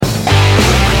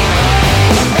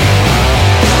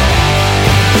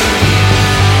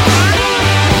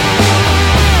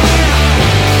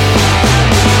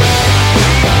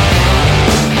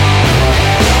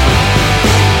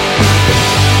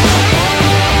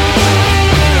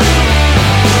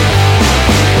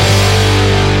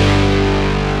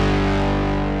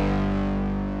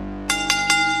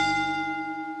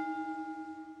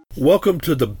Welcome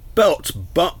to the Belts,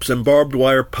 Bumps, and Barbed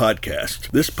Wire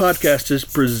podcast. This podcast is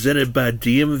presented by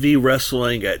DMV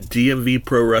Wrestling at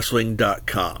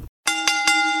dmvprowrestling.com.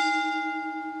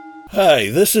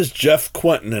 Hi, this is Jeff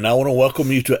Quentin, and I want to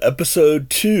welcome you to episode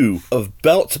 2 of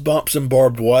Belts, Bumps, and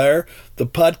Barbed Wire, the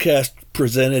podcast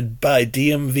presented by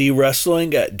DMV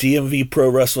Wrestling at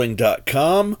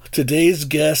dmvprowrestling.com. Today's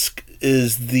guest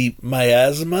is the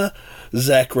Miasma,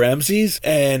 Zakk Ramses,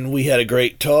 and we had a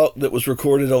great talk that was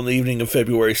recorded on the evening of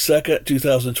February 2nd,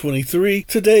 2023.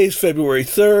 Today is February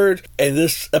 3rd, and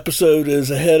this episode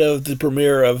is ahead of the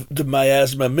premiere of the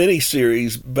Miasma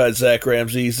miniseries by Zakk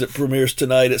Ramses that premieres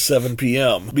tonight at 7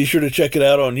 p.m. Be sure to check it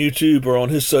out on YouTube or on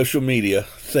his social media.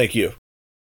 Thank you.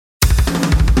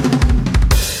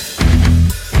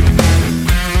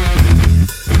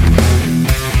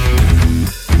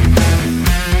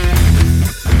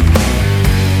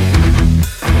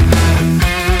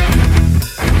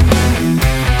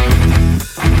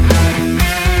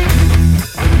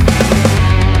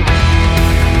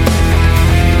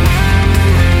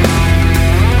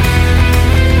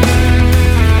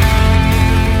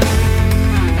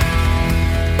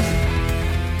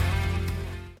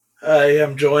 I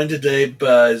am joined today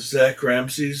by Zakk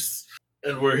Ramses,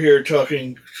 and we're here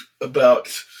talking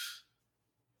about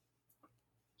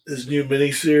his new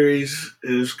miniseries,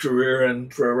 his career in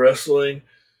pro wrestling,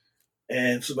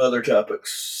 and some other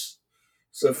topics.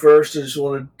 So first, I just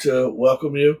wanted to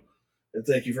welcome you and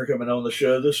thank you for coming on the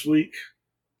show this week.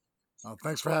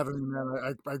 Thanks for having me,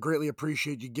 man. I greatly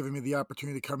appreciate you giving me the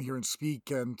opportunity to come here and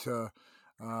speak and to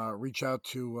reach out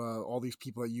to all these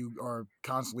people that you are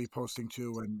constantly posting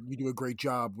to, and you do a great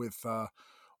job with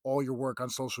all your work on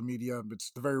social media.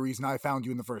 It's the very reason I found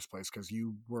you in the first place, because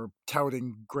you were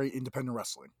touting great independent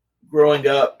wrestling. Growing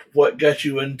up, what got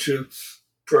you into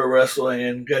pro wrestling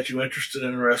and got you interested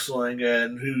in wrestling,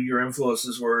 and who your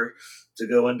influences were to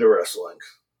go into wrestling?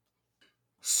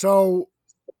 So,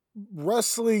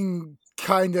 wrestling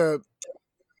kind of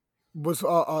was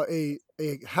a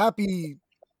happy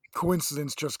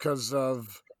coincidence just because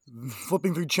of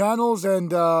flipping through channels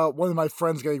and one of my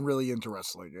friends getting really into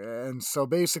wrestling. And so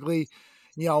basically,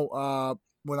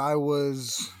 when I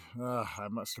was, I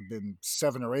must have been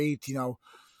 7 or 8,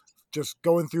 just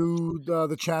going through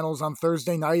the channels on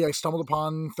Thursday night, I stumbled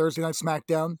upon Thursday Night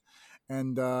SmackDown.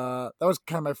 And that was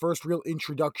kind of my first real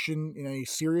introduction in a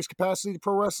serious capacity to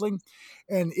pro wrestling.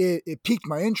 And it piqued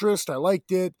my interest. I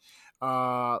liked it.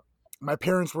 My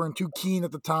parents weren't too keen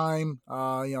at the time.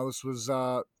 This was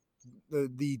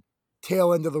the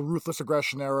tail end of the Ruthless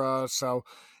Aggression era. So,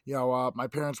 my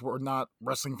parents were not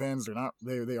wrestling fans.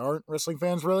 They aren't wrestling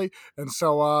fans, really. And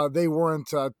so they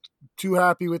weren't too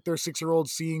happy with their 6-year-old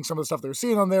seeing some of the stuff they were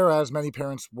seeing on there, as many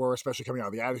parents were, especially coming out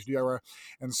of the Attitude Era.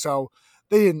 And so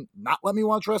they didn't not let me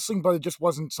watch wrestling, but it just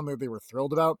wasn't something that they were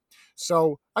thrilled about.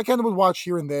 So I kind of would watch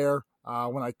here and there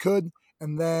when I could.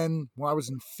 And then when I was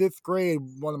in 5th grade,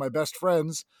 one of my best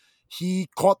friends, he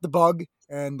caught the bug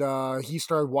and he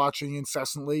started watching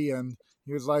incessantly. And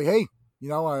he was like, hey, I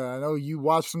know you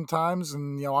watch sometimes,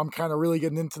 and, I'm kind of really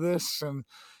getting into this. And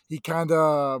he kind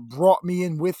of brought me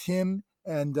in with him.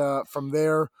 And from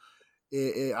there,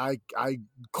 I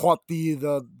caught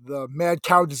the mad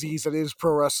cow disease that is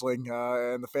pro wrestling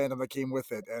and the fandom that came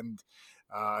with it. And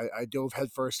I dove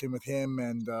headfirst in with him,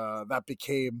 and that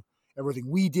became everything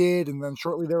we did, and then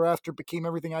shortly thereafter became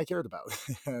everything I cared about,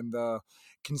 and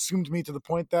consumed me to the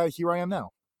point that here I am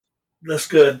now. That's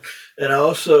good. And I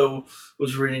also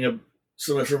was reading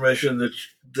some information that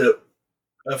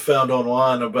I found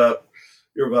online about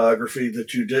your biography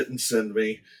that you didn't send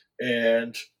me,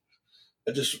 and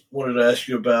I just wanted to ask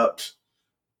you about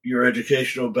your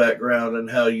educational background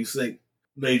and how you think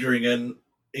majoring in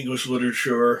English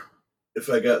literature, if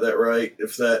I got that right,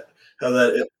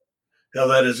 how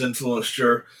that has influenced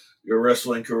your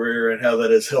wrestling career, and how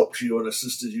that has helped you and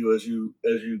assisted you as you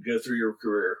go through your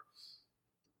career.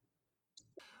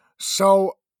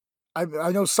 So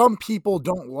I know some people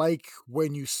don't like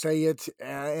when you say it,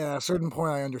 and at a certain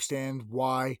point I understand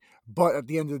why, but at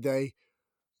the end of the day,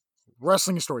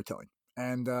 wrestling is storytelling.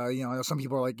 And, I know some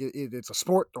people are like, it's a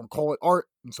sport, don't call it art.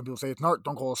 And some people say it's an art,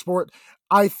 don't call it a sport.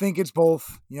 I think it's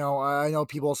both. I know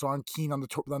people also aren't keen on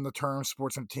the term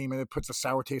sports entertainment. It puts a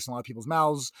sour taste in a lot of people's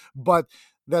mouths, but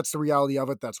that's the reality of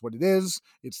it. That's what it is.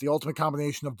 It's the ultimate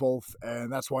combination of both,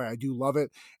 and that's why I do love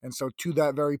it. And so to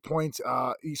that very point,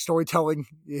 storytelling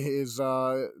is,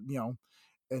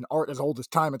 an art as old as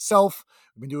time itself.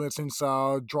 We've been doing it since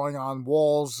drawing on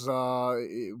walls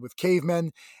with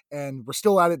cavemen, and we're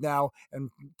still at it now. And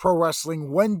pro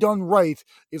wrestling, when done right,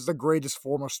 is the greatest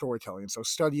form of storytelling. So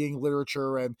studying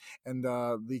literature and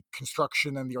the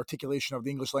construction and the articulation of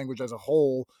the English language as a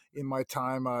whole in my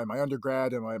time, my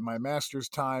undergrad and my master's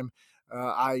time,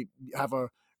 I have a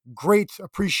great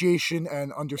appreciation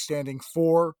and understanding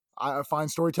for fine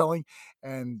storytelling.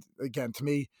 And again, to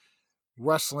me,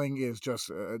 wrestling is just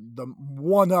the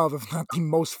one of, if not the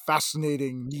most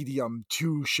fascinating medium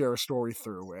to share a story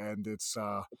through. And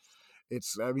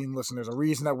I mean, listen, there's a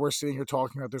reason that we're sitting here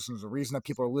talking about this, and there's a reason that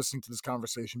people are listening to this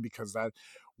conversation, because that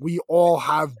we all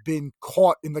have been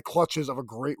caught in the clutches of a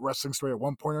great wrestling story at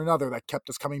one point or another that kept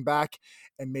us coming back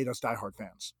and made us diehard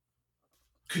fans.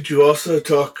 Could you also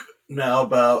talk now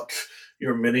about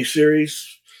your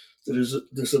miniseries that is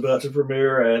this about to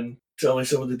premiere, and tell me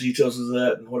some of the details of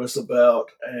that and what it's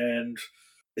about, and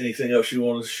anything else you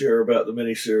want to share about the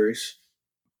miniseries?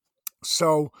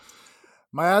 So,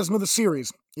 Miasma the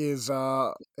series is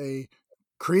a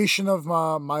creation of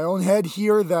my own head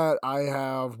here that I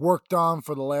have worked on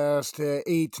for the last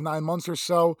 8 to 9 months or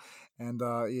so, and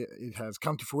it has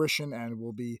come to fruition and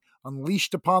will be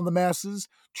unleashed upon the masses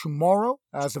tomorrow,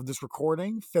 as of this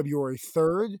recording, February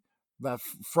 3rd. That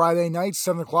Friday night,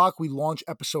 7 o'clock, we launch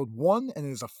episode 1, and it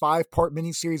is a 5-part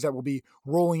miniseries that will be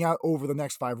rolling out over the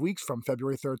next 5 weeks from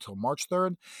February 3rd till March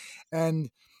 3rd. And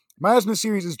Miasma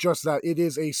series is just that. It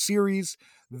is a series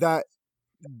that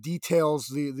details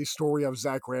the story of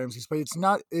Zakk Ramses, but it's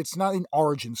not an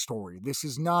origin story. This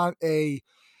is not and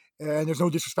there's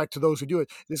no disrespect to those who do it.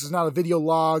 This is not a video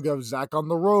log of Zakk on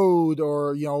the road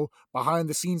or behind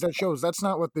the scenes at shows. That's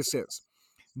not what this is.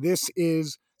 This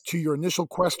is, to your initial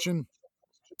question,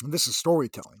 this is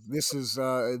storytelling. This is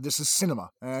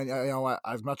cinema. And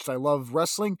as much as I love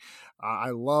wrestling, I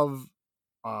love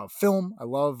film. I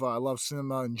love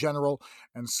cinema in general,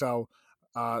 and so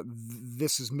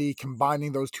this is me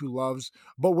combining those two loves,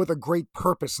 but with a great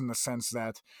purpose, in the sense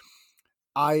that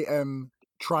I am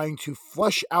trying to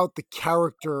flesh out the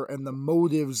character and the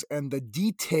motives and the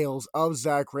details of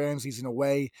Zakk Ramses in a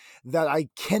way that I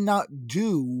cannot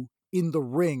do in the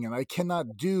ring, and I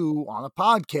cannot do on a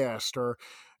podcast or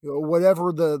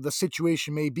whatever the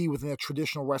situation may be within a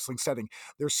traditional wrestling setting.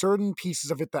 There's certain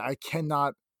pieces of it that I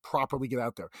cannot properly get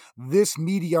out there. This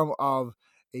medium of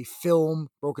a film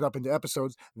broken up into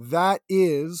episodes, that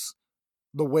is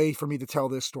the way for me to tell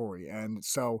this story. And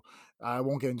so I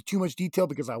won't get into too much detail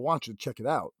because I want you to check it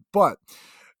out. But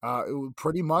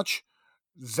pretty much,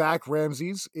 Zakk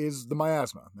Ramses is the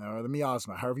miasma, or the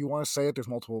miasma, however you want to say it. There's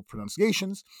multiple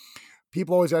pronunciations.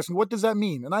 People always ask me, what does that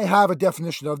mean? And I have a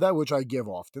definition of that, which I give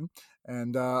often.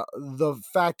 And the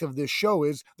fact of this show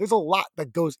is there's a lot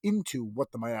that goes into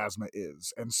what the miasma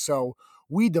is. And so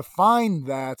we define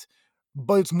that,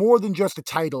 but it's more than just a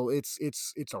title. It's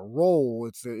a role.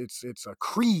 It's a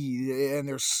creed, and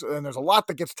there's a lot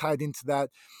that gets tied into that.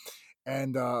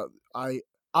 And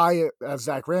I as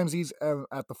Zakk Ramses am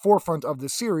at the forefront of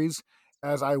this series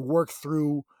as I work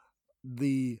through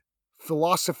the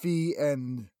philosophy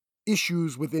and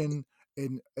issues within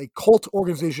a cult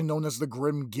organization known as the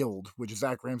Grim Guild, which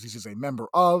Zakk Ramses is a member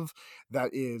of, that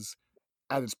is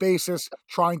at its basis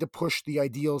trying to push the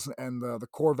ideals and the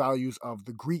core values of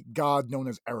the Greek god known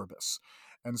as Erebus.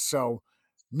 And so,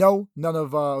 no, none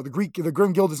of the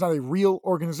Grim Guild is not a real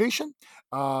organization.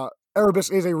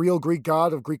 Erebus is a real Greek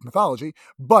god of Greek mythology,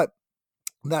 but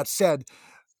that said,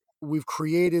 we've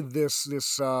created this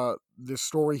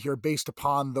story here based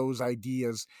upon those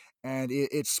ideas, and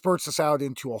it spurts us out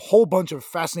into a whole bunch of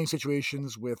fascinating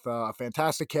situations with a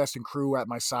fantastic cast and crew at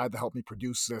my side to help me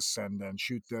produce this and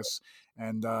shoot this.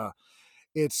 And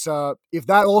it's if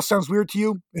that all sounds weird to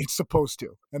you, it's supposed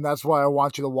to, and that's why I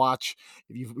want you to watch.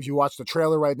 If you watch the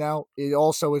trailer right now, it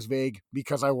also is vague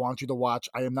because I want you to watch.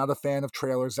 I am not a fan of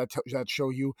trailers that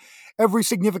show you every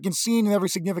significant scene and every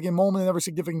significant moment and every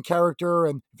significant character,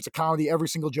 and if it's a comedy, every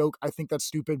single joke. I think that's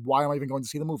stupid. Why am I even going to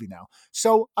see the movie now?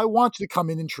 So I want you to come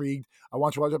in intrigued. I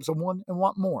want you to watch episode 1 and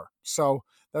want more. So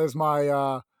that is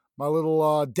my my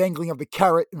little dangling of the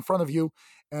carrot in front of you,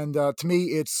 and to me,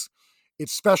 it's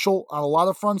special on a lot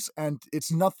of fronts, and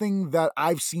it's nothing that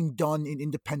I've seen done in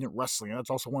independent wrestling. And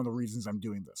that's also one of the reasons I'm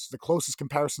doing this. The closest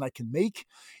comparison I can make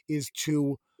is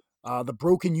to the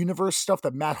Broken Universe stuff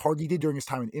that Matt Hardy did during his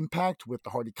time in Impact with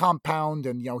the Hardy Compound.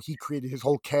 And, he created his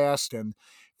whole cast. And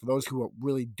for those who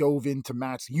really dove into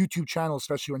Matt's YouTube channel,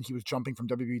 especially when he was jumping from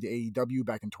WWE to AEW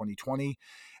back in 2020,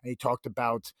 and he talked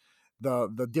about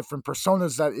the different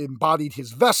personas that embodied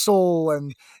his vessel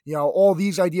and, all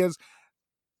these ideas.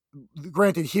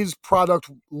 Granted, his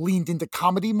product leaned into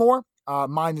comedy more,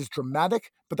 Mine is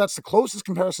dramatic, but that's the closest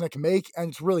comparison I can make, and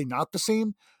it's really not the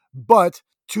same. But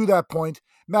to that point,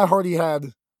 Matt Hardy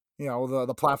had,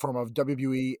 the platform of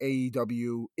WWE,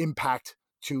 AEW, Impact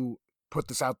to put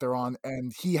this out there on,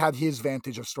 and he had his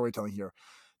vantage of storytelling here.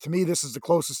 To me, this is the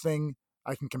closest thing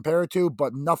I can compare it to,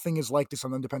 but nothing is like this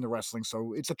on independent wrestling,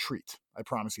 so it's a treat. I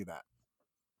promise you that.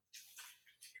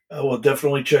 I will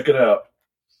definitely check it out.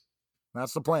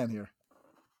 That's the plan here.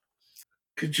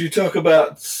 Could you talk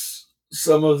about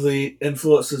some of the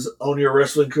influences on your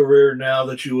wrestling career now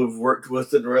that you have worked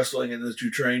with in wrestling and that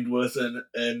you trained with,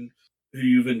 and who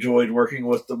you've enjoyed working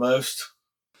with the most?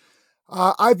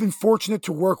 I've been fortunate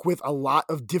to work with a lot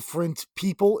of different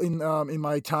people in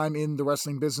my time in the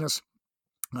wrestling business.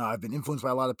 I've been influenced by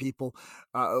a lot of people.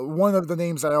 One of the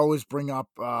names that I always bring up,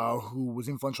 who was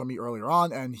influential on me earlier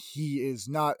on, and he is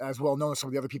not as well known as some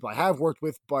of the other people I have worked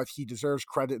with, but he deserves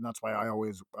credit, and that's why I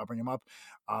always bring him up.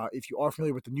 If you are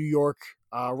familiar with the New York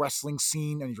wrestling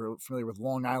scene, and if you're familiar with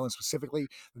Long Island specifically,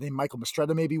 the name Michael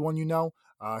Mistretta may be one you know.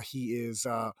 He is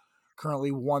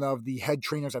currently one of the head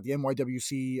trainers at the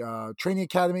NYWC Training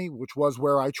Academy, which was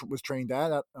where I was trained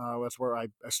at. That's where I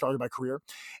started my career,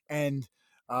 and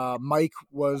Mike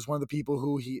was one of the people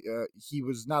who he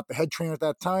was not the head trainer at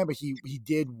that time, but he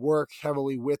did work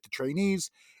heavily with the trainees,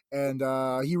 and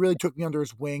he really took me under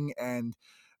his wing. And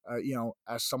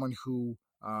as someone who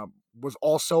was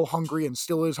also hungry and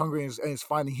still is hungry and is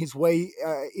finding his way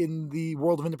in the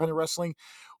world of independent wrestling,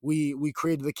 we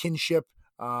created the kinship,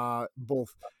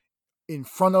 both in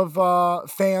front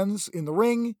of fans in the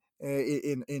ring,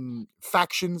 in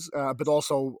factions, but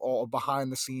also all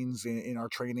behind the scenes in our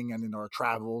training and in our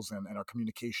travels and our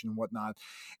communication and whatnot.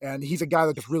 And he's a guy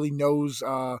that just really knows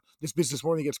this business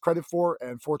more than he gets credit for.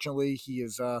 And fortunately, he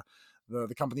is.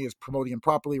 The company is promoting him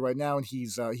properly right now, and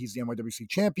he's the NYWC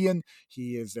champion.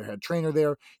 He is their head trainer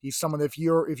there. He's someone, if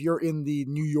you're in the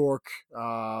New York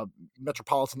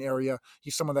metropolitan area,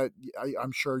 he's someone that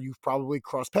I'm sure you've probably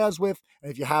crossed paths with.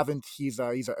 And if you haven't, he's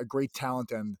a great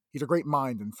talent, and he's a great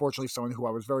mind. And fortunately, someone who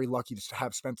I was very lucky to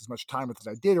have spent as much time with as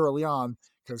I did early on,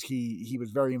 because he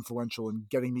was very influential in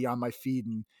getting me on my feet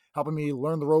and helping me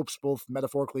learn the ropes, both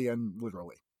metaphorically and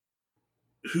literally.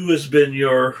 Who has been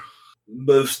your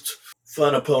most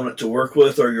fun opponent to work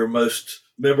with, or your most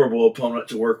memorable opponent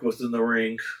to work with in the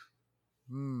ring?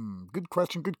 Good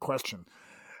question. Good question.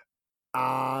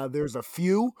 There's a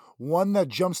few. One that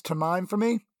jumps to mind for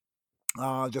me,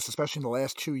 just especially in the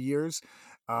last 2 years,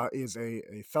 is a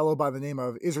fellow by the name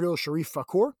of Israel Sharif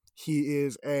Fakour. He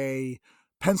is a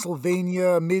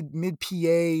Pennsylvania, mid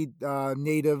PA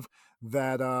native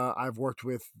that I've worked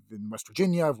with in West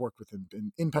Virginia. I've worked with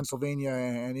in Pennsylvania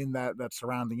and in that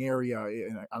surrounding area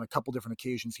on a couple different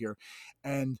occasions here.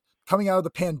 And coming out of the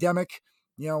pandemic,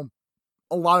 you know,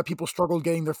 a lot of people struggled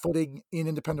getting their footing in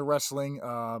independent wrestling.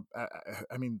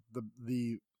 I mean,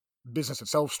 the business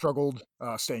itself struggled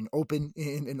staying open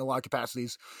in a lot of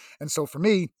capacities. And so for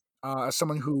me, as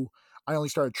someone who I only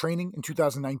started training in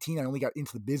 2019, I only got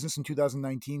into the business in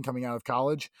 2019 coming out of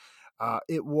college.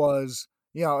 It was,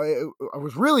 it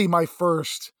was really my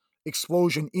first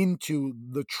explosion into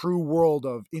the true world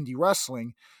of indie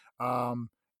wrestling.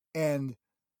 And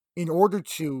in order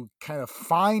to kind of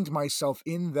find myself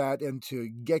in that and to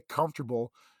get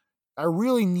comfortable, I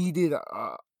really needed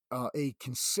a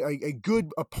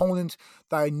good opponent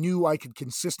that I knew I could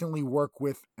consistently work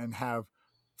with and have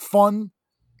fun,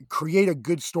 create a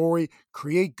good story,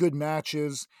 create good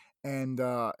matches, and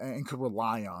could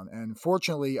rely on. And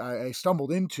fortunately, I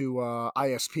stumbled into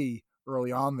ISP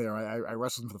early on there. I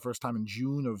wrestled him for the first time in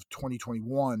June of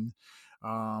 2021.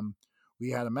 We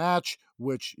had a match,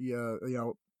 which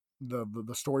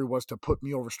the story was to put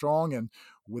me over strong, and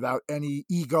without any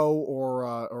ego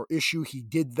or issue, he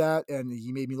did that, and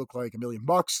he made me look like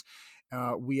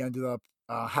 $1,000,000. We ended up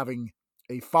having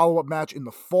a follow up match in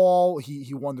the fall.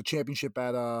 He won the championship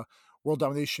at World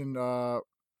Domination. I'm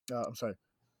sorry,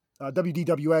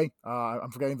 WDWA.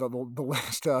 I'm forgetting the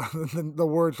last the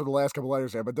words for the last couple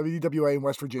letters there, but WDWA in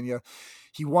West Virginia.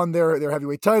 He won their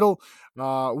heavyweight title.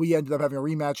 We ended up having a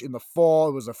rematch in the fall.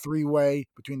 It was a 3-way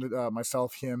between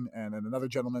myself, him, and another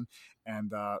gentleman.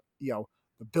 And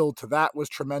the build to that was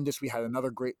tremendous. We had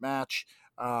another great match,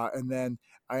 and then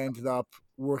I ended up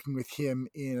working with him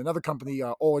in another company,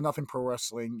 All or Nothing Pro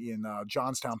Wrestling in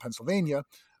Johnstown, Pennsylvania,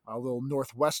 a little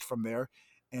northwest from there.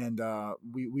 And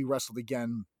we wrestled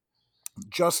again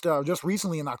just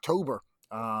recently in October,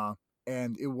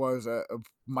 and it was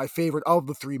my favorite of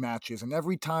the three matches. And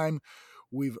every time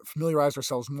we've familiarized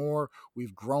ourselves more,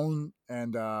 we've grown,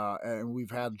 and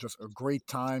we've had just a great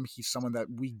time. He's someone that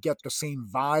we get the same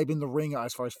vibe in the ring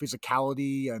as far as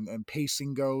physicality and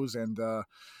pacing goes, and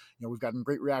we've gotten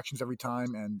great reactions every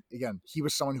time. And again, he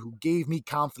was someone who gave me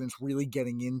confidence really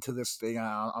getting into this thing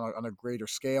on a greater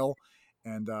scale.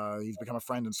 And he's become a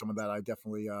friend and someone that I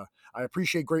definitely I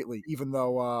appreciate greatly, even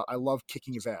though I love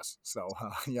kicking his ass. So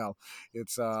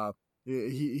it's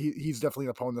he's definitely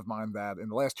an opponent of mine that in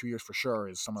the last 2 years for sure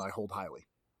is someone I hold highly.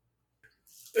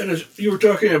 And as you were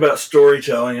talking about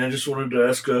storytelling, I just wanted to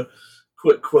ask a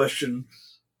quick question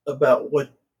about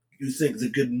what you think the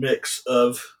good mix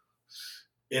of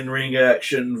in ring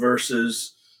action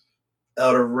versus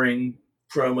out of ring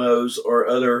promos or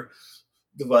other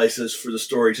devices for the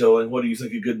storytelling. What do you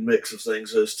think a good mix of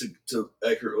things is to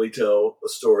accurately tell a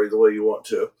story the way you want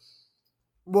to?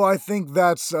 Well, I think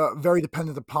that's very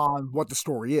dependent upon what the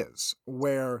story is.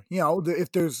 Where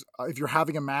if you're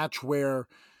having a match where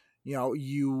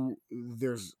you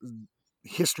there's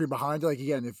history behind it. Like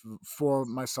again, if for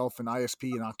myself and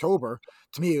ISP in October,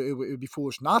 to me it would be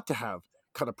foolish not to have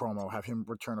cut a promo, have him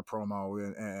return a promo,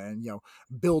 and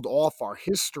build off our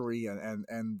history, and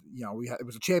it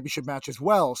was a championship match as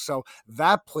well, so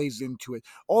that plays into it.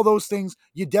 All those things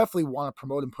you definitely want to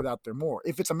promote and put out there more.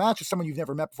 If it's a match with someone you've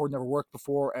never met before, never worked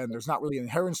before, and there's not really an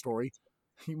inherent story,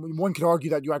 one could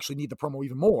argue that you actually need the promo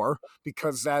even more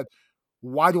because that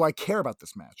why do I care about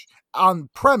this match? On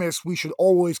premise, we should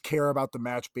always care about the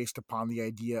match based upon the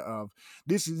idea of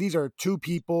this. These are two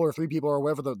people or three people or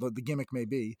whatever the gimmick may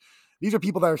be. These are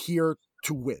people that are here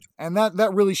to win, and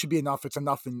that really should be enough. It's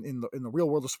enough in the real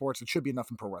world of sports. It should be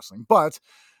enough in pro wrestling, but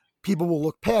people will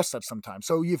look past that sometimes.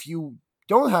 So if you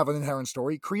don't have an inherent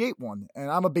story, create one.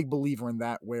 And I'm a big believer in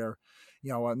that. Where,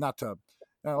 not to.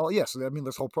 Yes, I mean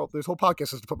this whole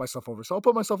podcast is to put myself over, so I'll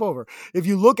put myself over. If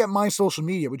you look at my social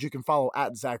media, which you can follow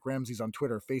at Zakk Ramses on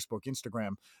Twitter, Facebook,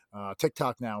 Instagram,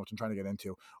 TikTok now, which I'm trying to get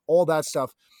into, all that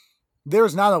stuff.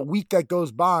 There's not a week that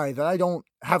goes by that I don't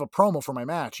have a promo for my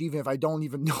match, even if I don't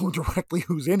even know directly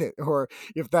who's in it, or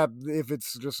if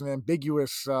it's just an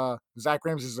ambiguous Zakk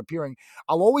Ramses is appearing.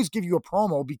 I'll always give you a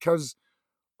promo because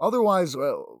otherwise,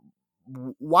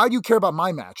 why do you care about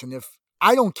my match? And if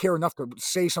I don't care enough to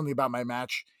say something about my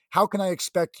match, how can I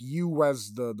expect you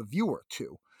as the viewer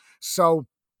to? So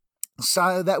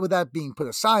that with that being put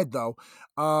aside, though,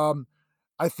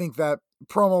 I think that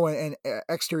promo and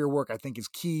exterior work I think is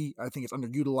key. I think it's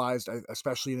underutilized,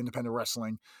 especially in independent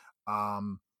wrestling.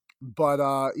 Um, but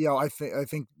I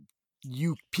think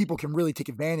you people can really take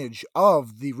advantage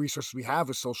of the resources we have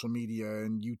with social media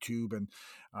and YouTube, and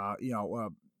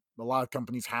a lot of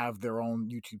companies have their own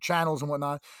YouTube channels and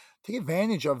whatnot. Take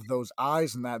advantage of those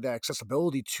eyes and that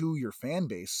accessibility to your fan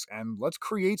base, and let's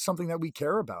create something that we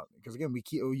care about. Because again,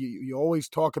 you always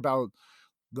talk about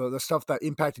the stuff that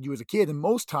impacted you as a kid, and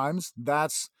most times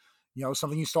that's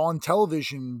something you saw on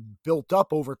television built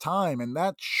up over time, and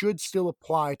that should still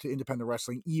apply to independent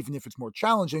wrestling, even if it's more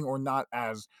challenging or not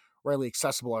as readily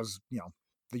accessible as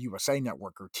the USA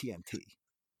Network or TNT.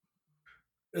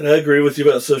 And I agree with you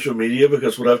about social media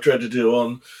because what I've tried to do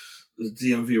on the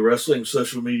DMV Wrestling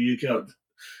social media account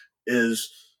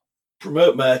is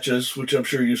promote matches, which I'm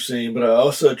sure you've seen, but I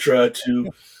also try to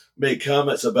Yeah. make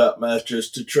comments about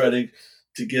matches to try to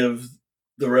give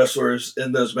the wrestlers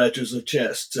in those matches a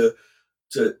chance to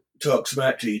talk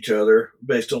smack to each other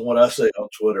based on what I say on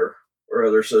Twitter or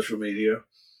other social media.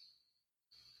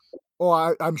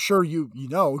 Well, I'm sure you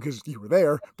know because you were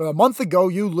there. But a month ago,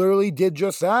 you literally did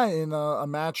just that in a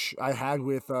match I had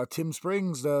with Tim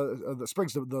Springs, the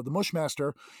Springs, the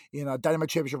Mushmaster, in Dynamite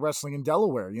Championship Wrestling in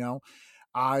Delaware. You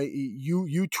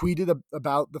tweeted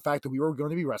about the fact that we were going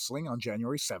to be wrestling on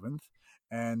January 7th,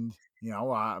 and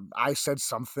I said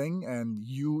something, and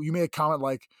you made a comment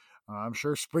like, "I'm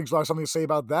sure Spriggs will have something to say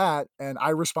about that," and I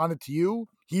responded to you.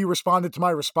 He responded to my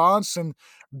response, and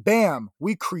bam,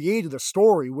 we created a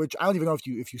story. Which I don't even know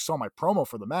if you saw my promo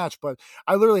for the match, but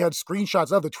I literally had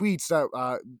screenshots of the tweets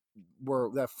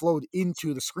that flowed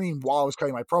into the screen while I was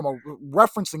cutting my promo,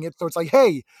 referencing it. So it's like,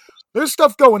 hey, there's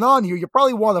stuff going on here. You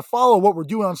probably want to follow what we're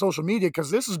doing on social media because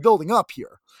this is building up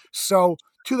here. So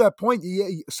to that point,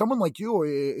 someone like you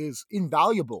is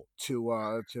invaluable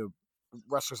to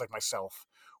wrestlers like myself,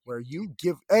 where you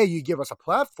give us a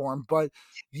platform, but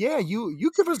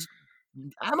you give us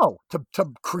ammo to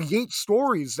create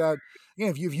stories that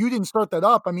if you didn't start that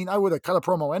up, I mean, I would have cut a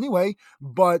promo anyway,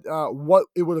 but what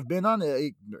it would have been on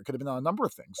it could have been on a number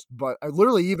of things, but I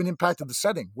literally even impacted the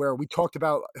setting where we talked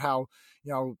about how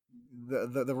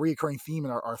the reoccurring theme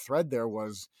in our thread there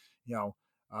was you know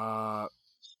uh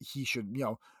he should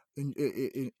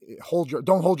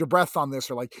don't hold your breath on this,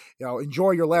 or like,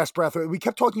 enjoy your last breath. We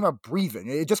kept talking about breathing.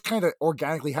 It just kind of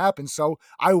organically happened. So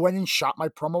I went and shot my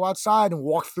promo outside and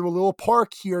walked through a little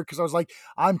park here because I was like,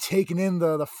 I'm taking in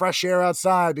the fresh air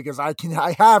outside because I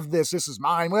have this is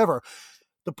mine, whatever.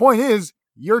 The point is,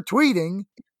 your tweeting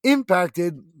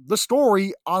impacted the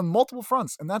story on multiple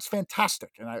fronts, and that's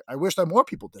fantastic. And I wish that more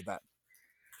people did that.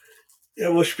 Yeah, I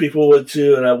wish people would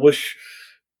too, and I wish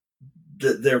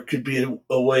that there could be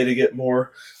a way to get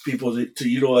more people to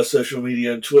utilize social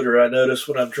media and Twitter. I notice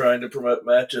when I'm trying to promote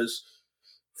matches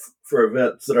for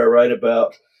events that I write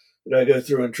about, that I go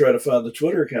through and try to find the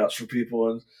Twitter accounts for people,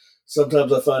 and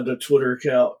sometimes I find a Twitter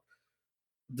account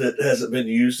that hasn't been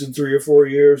used in 3 or 4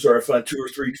 years, or I find two or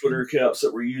three Twitter accounts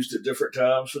that were used at different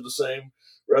times for the same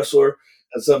wrestler.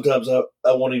 And sometimes I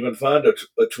won't even find a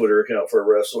Twitter account for a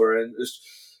wrestler. And it's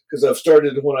because I've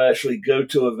started, when I actually go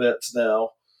to events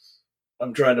now,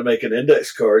 I'm trying to make an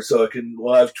index card so I can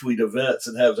live tweet events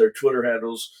and have their Twitter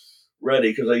handles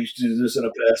ready. Because I used to do this in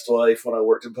a past life when I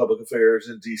worked in public affairs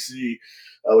in DC.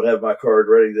 I would have my card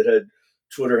ready that had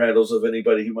Twitter handles of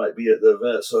anybody who might be at the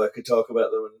event, so I could talk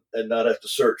about them and not have to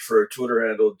search for a Twitter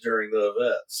handle during the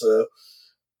event. So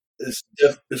it's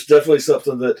definitely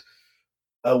something that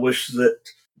I wish that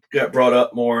got brought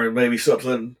up more, and maybe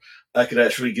something I could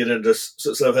actually get into,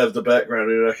 since I have the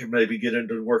background in it. I could maybe get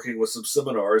into working with some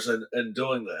seminars and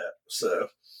doing that. So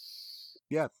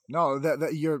Yeah, no,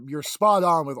 that you're spot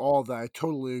on with all of that. I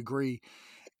totally agree.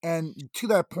 And to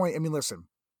that point, I mean, listen,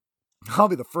 I'll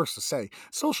be the first to say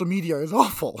social media is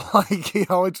awful. Like,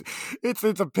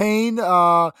 it's a pain.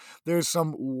 There's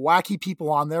some wacky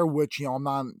people on there, which, I'm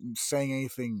not saying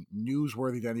anything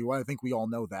newsworthy to anyone. I think we all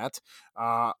know that.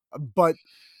 But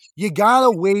you gotta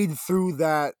wade through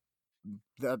that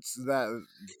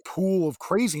pool of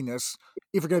craziness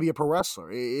if you're going to be a pro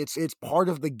wrestler. It's part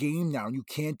of the game now, and you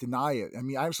can't deny it. I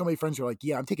mean, I have so many friends who are like,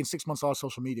 "Yeah, I'm taking 6 months off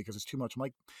social media because it's too much." I'm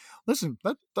like, "Listen,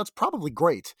 that's probably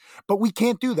great, but we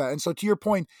can't do that." And so, to your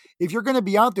point, if you're going to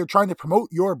be out there trying to promote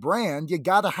your brand, you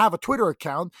got to have a Twitter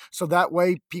account so that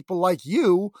way people like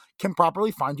you can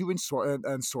properly find you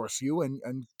and source you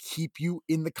and keep you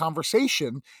in the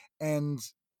conversation, and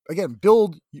again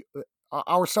build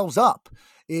ourselves up.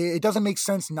 It doesn't make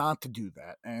sense not to do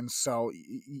that. And so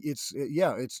it's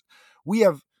we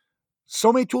have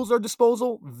so many tools at our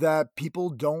disposal that people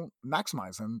don't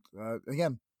maximize. And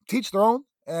again, teach their own.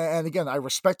 And again, I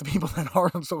respect the people that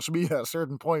are on social media at a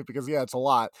certain point because it's a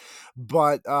lot.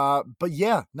 But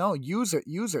yeah, no, use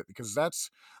it because that's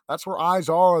where eyes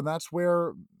are, and that's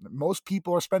where most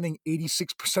people are spending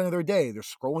 86% of their day. They're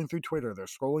scrolling through Twitter, they're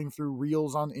scrolling through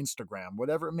reels on Instagram,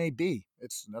 whatever it may be.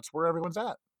 That's where everyone's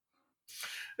at.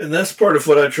 and that's part of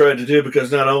what I tried to do,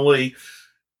 because not only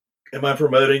am I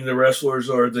promoting the wrestlers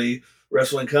or the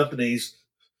wrestling companies,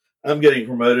 I'm getting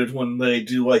promoted when they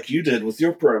do like you did with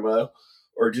your promo,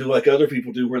 or do like other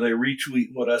people do, where they retweet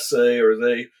what I say, or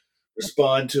they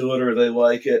respond to it, or they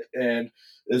like it, and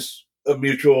it's a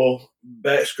mutual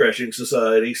back scratching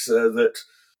society, so that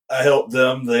I help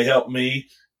them, they help me,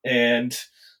 and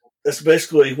that's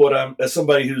basically what I'm, as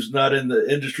somebody who's not in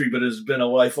the industry but has been a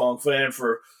lifelong fan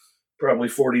for probably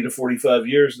 40 to 45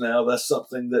 years now. That's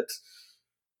something that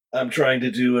I'm trying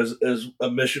to do as a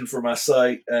mission for my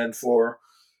site and for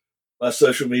my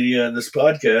social media and this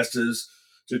podcast, is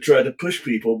to try to push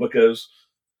people, because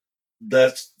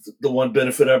that's the one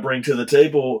benefit I bring to the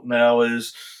table now,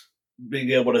 is being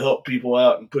able to help people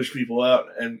out and push people out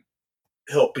and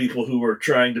help people who are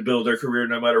trying to build their career,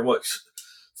 no matter what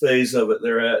phase of it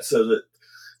they're at, so that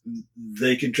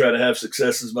they can try to have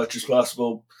success as much as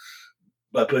possible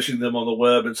by pushing them on the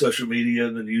web and social media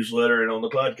and the newsletter and on the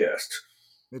podcast.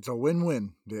 It's a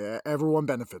win-win. Yeah, everyone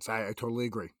benefits. I totally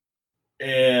agree.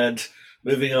 And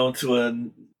moving on to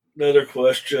another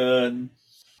question.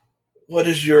 What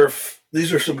is your,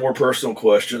 these are some more personal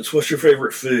questions. What's your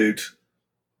favorite food?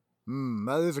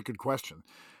 That is a good question.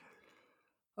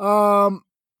 Um,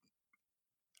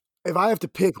 if I have to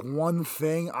pick one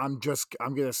thing, I'm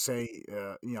gonna say,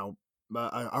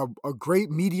 a great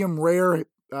medium rare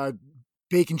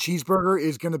bacon cheeseburger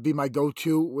is gonna be my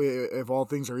go-to if all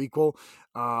things are equal.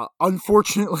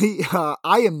 Unfortunately,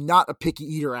 I am not a picky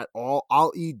eater at all.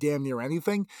 I'll eat damn near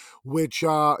anything, which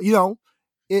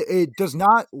it does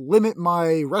not limit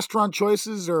my restaurant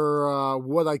choices or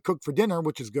what I cook for dinner,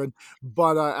 which is good.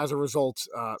 But as a result,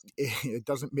 it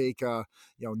doesn't make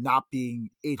not being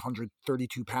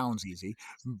 832 pounds easy.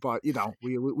 But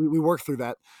we work through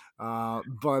that.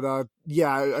 But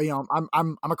yeah,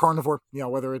 I'm a carnivore.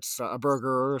 Whether it's a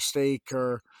burger or a steak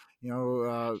or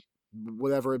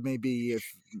whatever it may be. If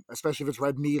especially if it's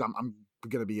red meat, I'm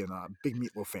gonna be a big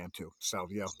Meatloaf fan too. So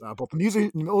yeah, both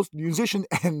the musician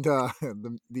and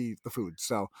the food.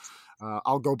 So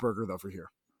I'll go burger though for here.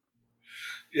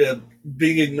 Yeah,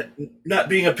 being not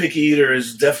being a picky eater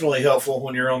is definitely helpful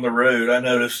when you're on the road. I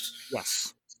noticed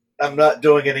Yes. I'm not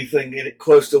doing anything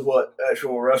close to what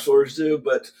actual wrestlers do,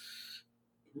 but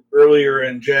earlier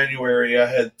in January, I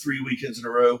had 3 weekends in a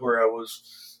row where I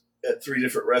was at 3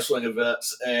 different wrestling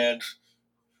events, and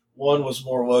one was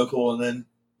more local, and then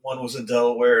one was in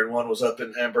Delaware, and one was up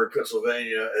in Hamburg,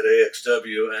 Pennsylvania at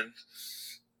AXW. And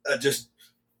I just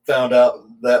found out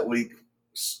that week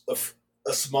a,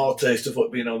 a small taste of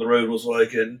what being on the road was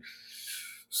like, and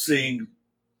seeing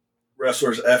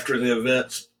wrestlers after the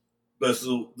events, both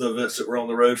the events that were on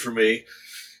the road for me,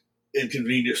 in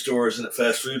convenience stores and at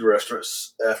fast food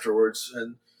restaurants afterwards,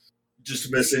 and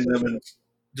just missing them and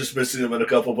just missing them in a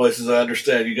couple places. I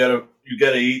understand you gotta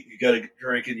eat, you gotta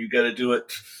drink, and you gotta do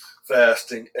it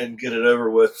fast and get it over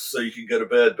with so you can go to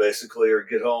bed basically or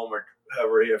get home or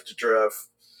however you have to drive.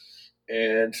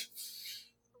 And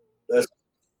that's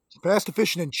Fast,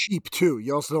 efficient, and cheap too.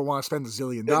 You also don't want to spend $1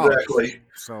 zillion. exactly.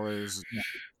 So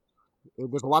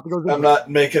there's a lot that goes I'm into it. not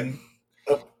making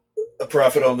a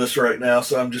profit on this right now,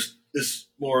 so I'm just it's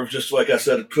more of just like I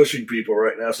said, pushing people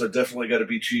right now. So I definitely got to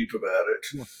be cheap about it.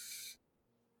 Yeah.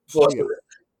 Plus, Yeah.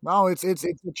 No, it's a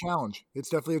challenge. It's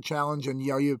definitely a challenge, and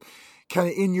you kind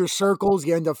of in your circles,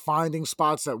 you end up finding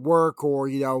spots at work, or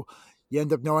you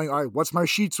end up knowing, all right, what's my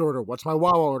Sheets order, what's my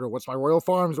Wawa order, what's my Royal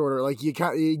Farms order. Like you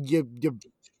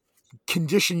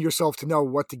condition yourself to know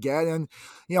what to get, and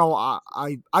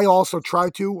I also try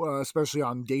to, especially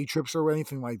on day trips or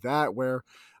anything like that, where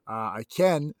I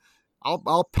can.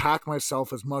 I'll pack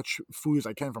myself as much food as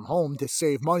I can from home to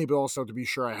save money, but also to be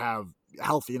sure I have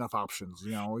healthy enough options.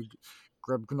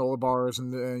 Grab granola bars,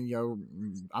 and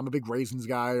I'm a big raisins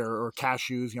guy, or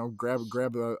cashews. Grab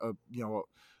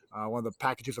one of the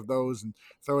packages of those and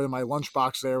throw it in my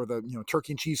lunchbox there with a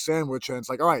turkey and cheese sandwich, and it's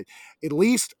like, all right, at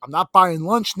least I'm not buying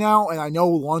lunch now, and I know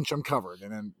lunch I'm covered,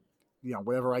 and then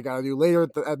whatever I got to do later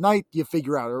at night, you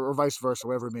figure out, or vice versa,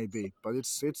 whatever it may be. But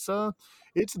it's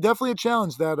definitely a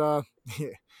challenge that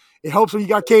it helps when you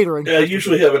got catering. yeah, I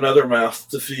usually have another mouth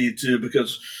to feed too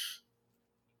because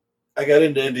I got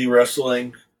into indie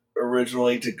wrestling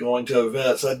originally to going to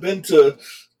events. I'd been to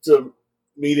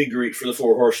meet and greet for the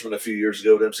Four Horsemen a few years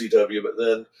ago at MCW, but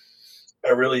then I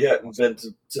really hadn't been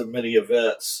to many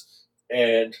events,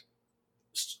 and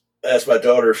asked my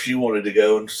daughter if she wanted to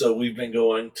go, and so we've been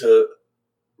going to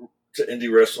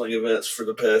indie wrestling events for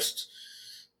the past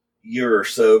year or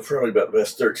so, probably about the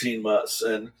past 13 months.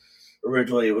 And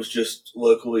originally it was just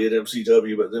locally at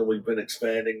MCW, but then we've been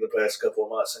expanding the past couple of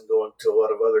months and going to a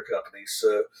lot of other companies.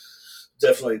 So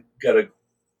definitely got a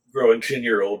growing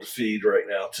 10-year-old to feed right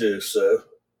now too. So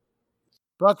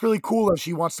But that's really cool that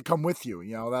she wants to come with you.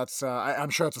 That's I'm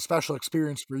sure it's a special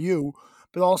experience for you.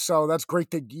 But also, that's great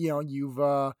that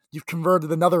you've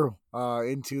converted another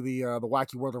into the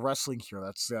wacky world of wrestling here.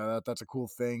 That's a cool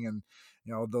thing, and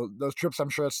those trips. I'm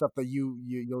sure it's stuff that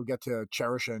you'll get to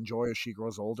cherish and enjoy as she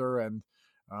grows older, and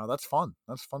that's fun.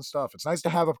 That's fun stuff. It's nice to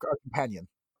have a companion.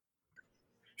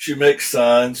 she makes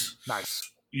signs, Nice.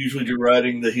 usually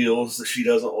deriding the heels that she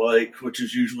doesn't like, which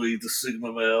is usually the Sigma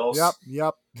Yep, males.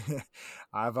 yep.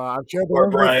 I've shared the Or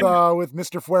room Brian. with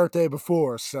Mr. Fuerte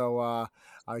before, so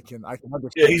I can Yeah,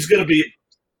 understand. he's gonna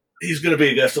be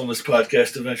a guest on this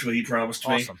podcast eventually. He promised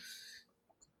me. Awesome.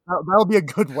 That'll be a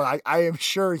good one. I am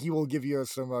sure he will give you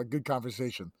some good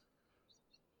conversation.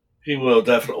 He will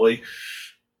definitely.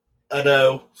 I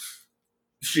know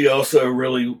she also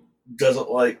really doesn't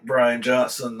like Brian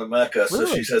Johnson, the Mecca, so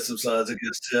Really? she's had some signs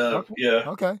against him. Okay. Yeah,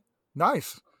 Okay.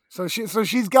 Nice. So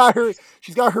she's got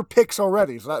her picks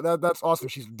already. So that's awesome.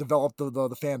 She's developed the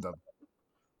fandom.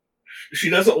 she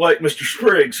doesn't like Mr.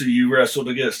 Spriggs, who you wrestled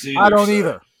against I either. don't So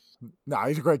either. No,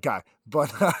 he's a great guy,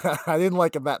 but I didn't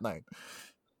like him that night.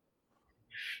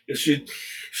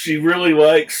 she really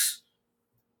likes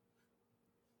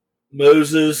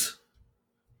Moses.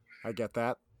 I get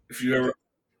that. If you ever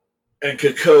and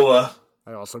Kakoa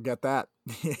I also get that.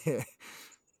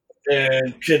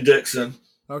 and Ken Dixon.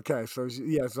 Okay, so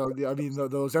yeah, so I mean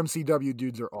those MCW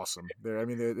dudes are awesome. They're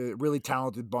a really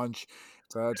talented bunch.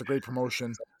 It's a great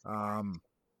promotion, and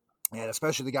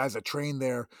especially the guys that train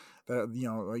there. That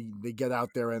they get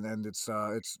out there, and it's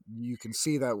you can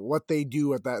see that what they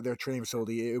do at their training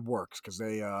facility, it works, because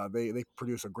they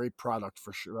produce a great product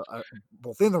for sure,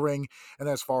 both in the ring and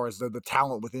as far as the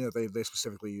talent within it. They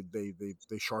specifically they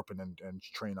sharpen and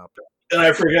train up. And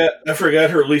I forgot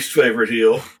her least favorite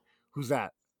heel, Who's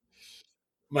that?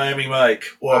 Miami Mike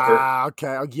Walker.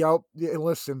 Okay. Yep. Yeah,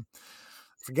 listen.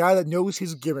 It's a guy that knows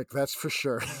his gimmick, that's for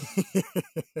sure.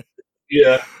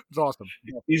 Yeah, It's awesome.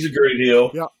 he's a great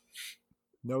heel. Yeah,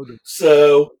 no doubt.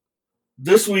 So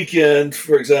this weekend,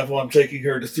 for example, I'm taking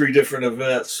her to 3 different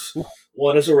events.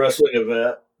 One is a wrestling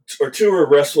event, or 2 are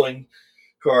wrestling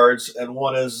cards, and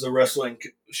one is the wrestling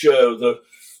show.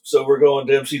 So we're going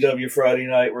to MCW Friday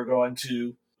night. We're going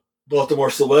to Baltimore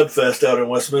Celeb Fest out in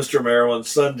Westminster, Maryland,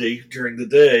 Sunday during the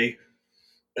day,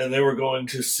 and then we're going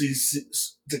to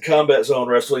to Combat Zone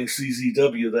Wrestling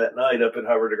CZW that night up in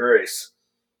Havre de Grace.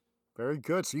 Very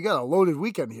good. So you got a loaded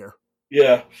weekend here.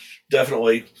 Yeah,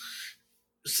 definitely.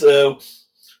 So,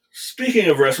 speaking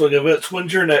of wrestling events,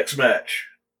 when's your next match?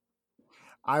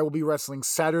 I will be wrestling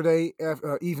Saturday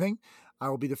evening. I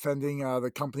will be defending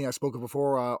the company I spoke of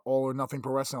before, All or Nothing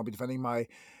Pro Wrestling. I'll be defending my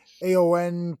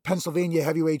AON Pennsylvania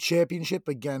Heavyweight Championship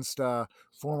against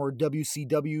former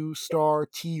WCW star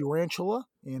T. Ranchula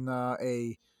in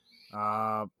a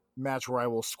match where I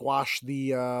will squash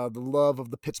the love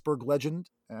of the Pittsburgh legend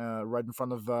right in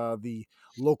front of the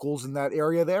locals in that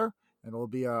area there. And it'll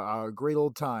be a great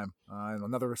old time. And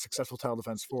another successful title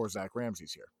defense for Zakk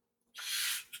Ramses here.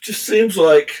 It just seems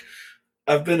like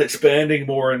I've been expanding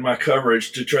more in my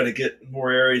coverage to try to get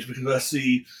more areas because I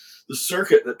see the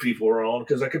circuit that people are on.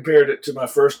 Because I compared it to my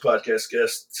first podcast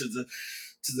guest to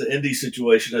the indie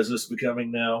situation as it's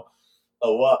becoming now a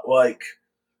lot like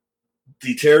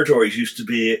the territories used to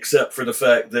be, except for the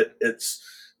fact that it's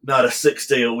not a 6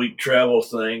 day a week travel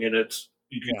thing, and it's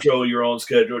you control your own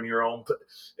schedule and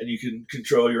and you can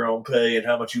control your own pay and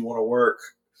how much you want to work.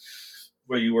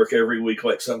 Where you work every week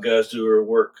like some guys do, or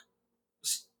work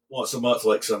once a month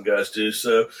like some guys do.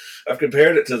 So I've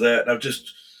compared it to that, and I've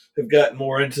just have gotten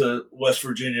more into West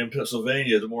Virginia and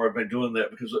Pennsylvania the more I've been doing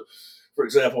that because, for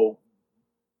example,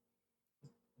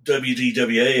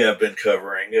 WDWA I've been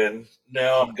covering, and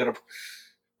now I'm going to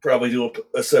probably do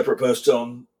a separate post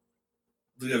on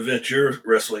the event you're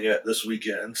wrestling at this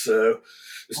weekend. So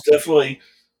it's definitely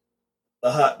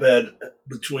a hotbed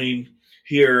between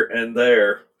here and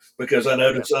there because I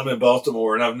noticed I'm in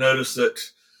Baltimore, and I've noticed that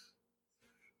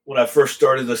when I first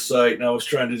started this site and I was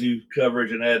trying to do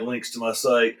coverage and add links to my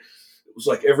site, it was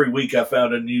like every week I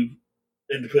found a new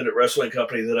independent wrestling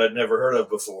company that I'd never heard of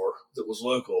before that was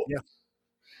local. Yeah.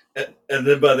 And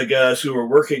then by the guys who were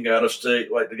working out of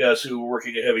state, like the guys who were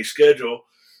working a heavy schedule,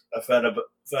 I found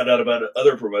out about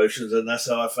other promotions, and that's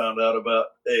how I found out about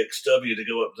AXW to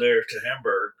go up there to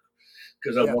Hamburg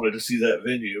because I wanted to see that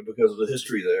venue because of the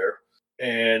history there.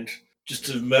 And just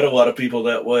have met a lot of people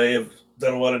that way. I've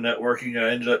done a lot of networking.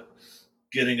 I ended up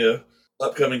getting a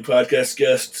upcoming podcast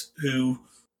guest who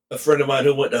a friend of mine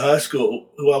who I went to high school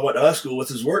with,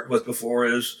 has worked with before,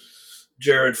 is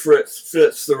Jared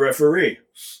Fitz, the referee.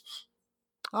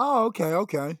 Oh,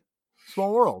 okay.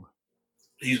 Small world.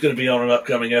 He's going to be on an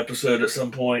upcoming episode at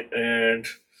some point, and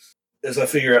as I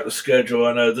figure out the schedule,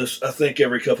 I think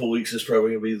every couple of weeks is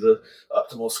probably going to be the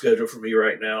optimal schedule for me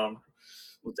right now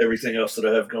with everything else that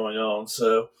I have going on.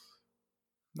 So,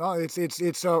 no,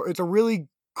 it's a really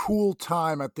cool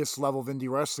time at this level of indie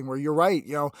wrestling where you're right,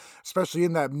 especially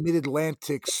in that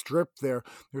mid-Atlantic strip there's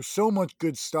so much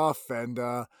good stuff. And,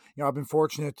 I've been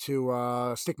fortunate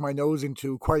to stick my nose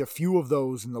into quite a few of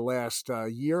those in the last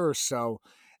year or so.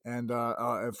 And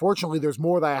unfortunately, there's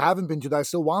more that I haven't been to that I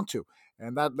still want to.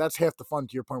 And that's half the fun,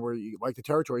 to your point, where you like the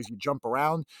territories, you jump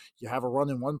around, you have a run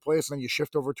in one place, and then you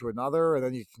shift over to another, and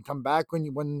then you can come back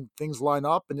when things line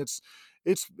up. And it's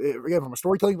again, from a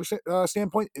storytelling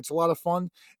standpoint, it's a lot of fun,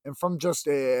 and from just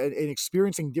in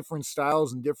experiencing different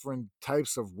styles and different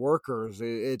types of workers,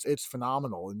 it's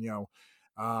phenomenal. And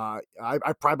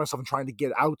I pride myself in trying to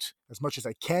get out as much as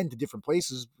I can to different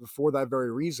places for that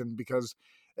very reason, because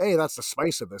that's the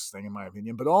spice of this thing, in my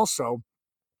opinion. But also,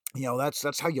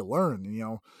 that's how you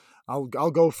learn. I'll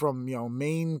go from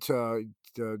Maine to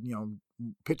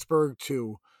Pittsburgh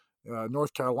to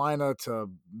North Carolina to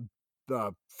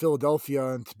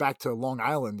Philadelphia and back to Long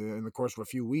Island in the course of a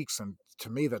few weeks. And to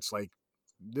me, that's like,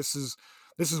 this is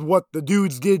what the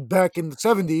dudes did back in the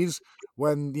 70s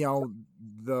when,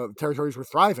 the territories were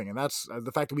thriving. And that's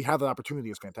the fact that we have that opportunity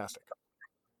is fantastic.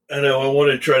 I know I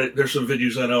want to try to, there's some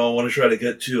venues I know I want to try to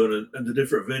get to, and the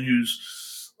different venues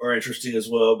are interesting as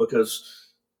well, because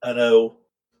I know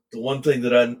the one thing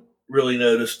that I really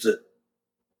noticed at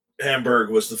Hamburg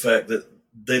was the fact that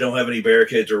they don't have any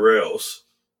barricades or rails.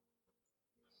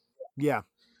 Yeah.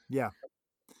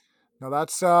 Now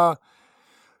that's a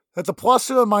plus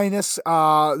and a minus,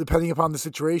 depending upon the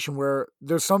situation. Where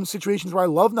there's some situations where I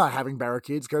love not having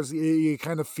barricades because it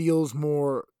kind of feels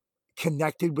more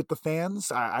connected with the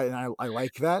fans. I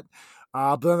like that.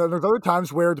 But then there's other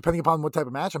times where, depending upon what type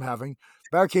of match I'm having,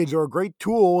 barricades are a great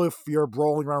tool if you're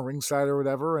brawling around ringside or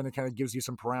whatever, and it kind of gives you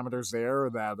some parameters there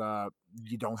that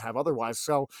you don't have otherwise.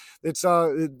 So it's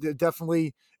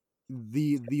definitely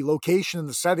the location and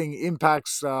the setting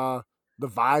impacts the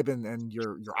vibe and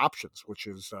your options, which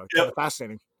is kind Yep. of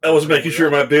fascinating. I was Depending on making where you're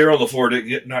sure at. my beer on the floor didn't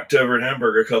get knocked over in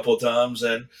Hamburg a couple of times,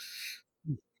 and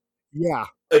Yeah,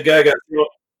 a guy got thrown,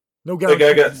 no a guy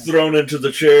guarantee. got thrown into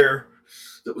the chair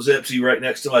that was empty right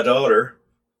next to my daughter,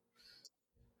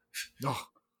 Oh,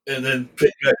 and then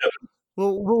picked back up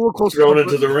we'll close thrown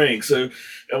comfort. into the ring. So,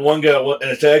 and one guy in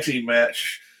a tag team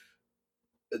match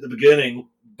at the beginning,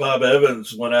 Bob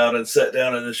Evans went out and sat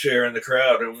down in the chair in the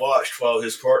crowd and watched while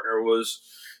his partner was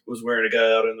wearing a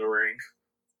guy out in the ring.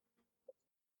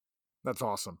 That's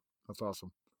awesome. That's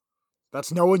awesome.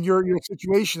 That's knowing your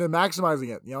situation and maximizing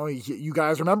it. You know, you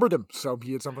guys remembered him, so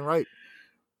he did something right.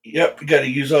 Yep, you got to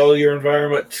use all your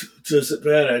environment to its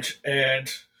advantage.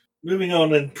 And moving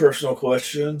on in personal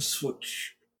questions,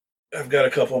 which I've got a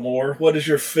couple more. What is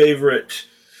your favorite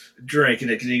drink?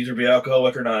 And it can either be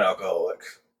alcoholic or non-alcoholic.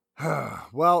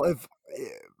 Well, if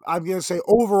I'm gonna say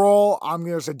overall, I'm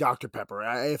gonna say Dr. Pepper.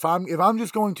 If I'm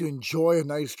just going to enjoy a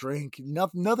nice drink,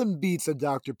 nothing beats a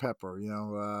Dr. Pepper. You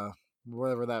know,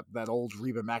 whatever that old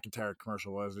Reba McEntire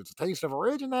commercial was. It's a taste of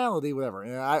originality, whatever.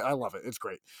 Yeah, I love it. It's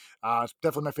great. It's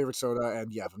definitely my favorite soda.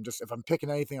 And yeah, if I'm picking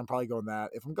anything, I'm probably going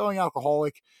that. If I'm going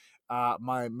alcoholic,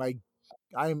 my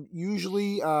I'm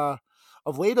usually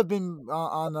of late I've been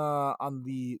on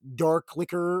the dark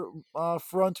liquor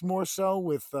front more so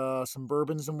with some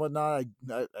bourbons and whatnot.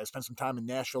 I spent some time in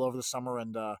Nashville over the summer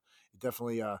and it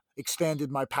definitely expanded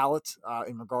my palate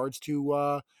in regards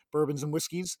to bourbons and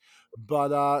whiskeys.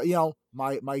 But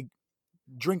my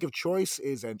drink of choice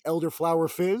is an elderflower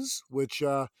fizz, which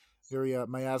very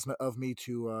miasma of me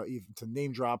to even to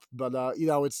name drop. But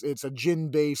it's a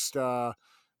gin based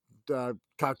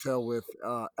cocktail with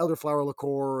elderflower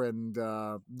liqueur and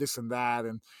this and that,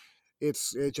 and it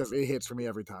hits for me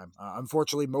every time.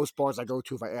 Unfortunately, most bars I go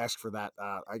to, if I ask for that,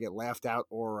 I get laughed out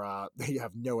or they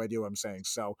have no idea what I'm saying.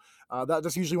 So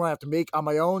that's usually when I have to make on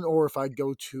my own, or if I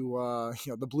go to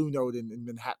the Blue Note in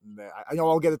Manhattan, I know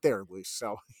I'll get it there at least.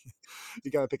 So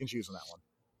you got to pick and choose on that one.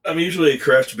 I'm usually a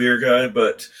craft beer guy,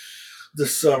 but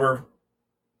this summer,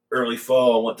 early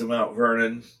fall, I went to Mount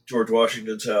Vernon, George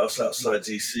Washington's house outside Nice.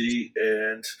 DC,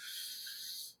 and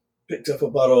picked up a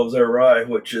bottle of their rye,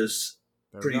 which is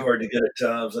There we pretty go. hard to get at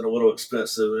times and a little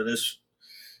expensive. And this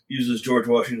uses George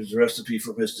Washington's recipe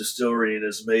from his distillery and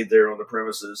is made there on the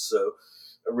premises. So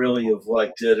I really have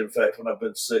liked it. In fact, when I've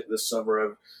been sick this summer,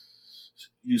 I've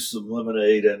used some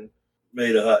lemonade and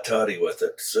made a hot toddy with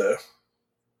it. So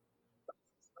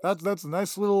That's a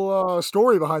nice little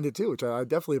story behind it too, which I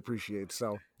definitely appreciate.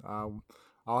 So I'll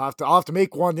have to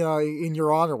make one in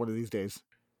your honor one of these days.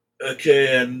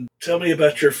 okay, and tell me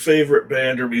about your favorite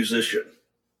band or musician.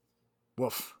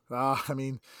 Woof. I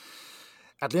mean,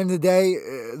 at the end of the day,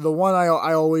 the one I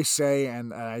always say,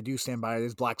 and I do stand by it,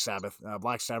 is Black Sabbath.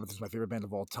 Black Sabbath is my favorite band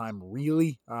of all time,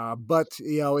 really. But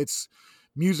it's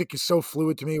music is so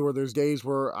fluid to me. Where there's days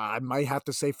where I might have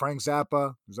to say Frank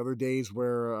Zappa. There's other days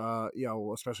where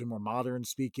especially more modern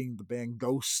speaking, the band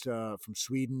Ghost from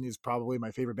Sweden is probably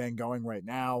my favorite band going right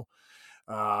now.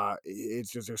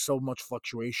 It's just there's so much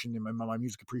fluctuation in my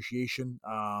music appreciation.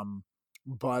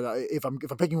 But if I'm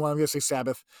picking one, I'm gonna say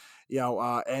Sabbath.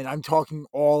 And I'm talking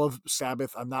all of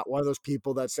Sabbath. I'm not one of those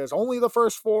people that says only the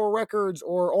first four records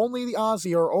or only the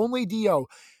Ozzy or only Dio.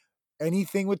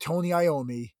 Anything with Tony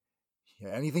Iommi,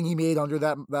 anything he made under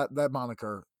that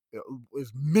moniker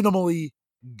is minimally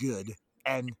good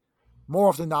and more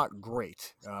often than not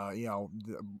great. The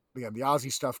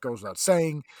Ozzy stuff goes without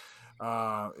saying.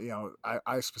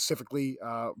 I specifically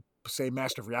say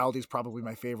Master of Reality is probably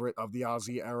my favorite of the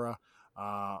Ozzy era,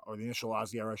 or the initial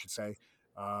Ozzy era, I should say.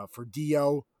 For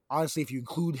Dio, honestly, if you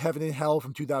include Heaven and Hell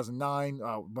from 2009,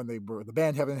 when they were the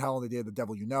band Heaven and Hell and they did The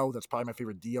Devil You Know, that's probably my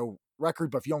favorite Dio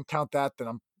record. But if you don't count that,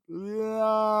 then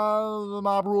the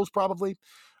Mob Rules probably.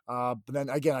 But then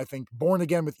again, I think Born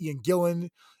Again with Ian Gillan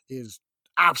is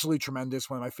absolutely tremendous.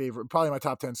 One of my favorite, probably my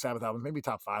top 10 Sabbath albums, maybe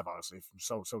top five, honestly.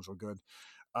 So good.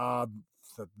 Uh,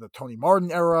 the Tony Martin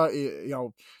era,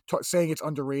 saying it's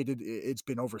underrated, it's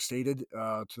been overstated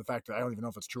to the fact that I don't even know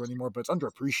if it's true anymore, but it's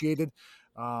underappreciated.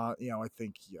 I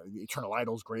think Eternal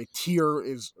Idol is great. Tear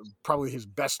is probably his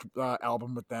best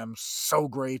album with them. So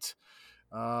great.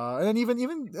 And then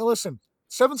even listen,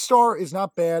 Seven Star is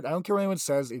not bad. I don't care what anyone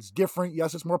says. It's different.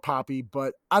 Yes, it's more poppy,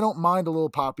 but I don't mind a little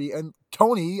poppy. And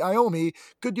Tony Iommi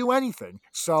could do anything.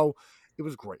 So it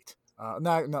was great.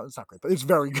 No, it's not great, but it's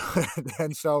very good.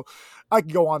 And so I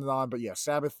could go on, but yeah,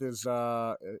 Sabbath is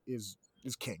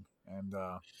king, and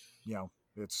you know,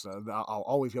 it's I'll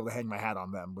always be able to hang my hat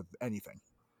on them with anything.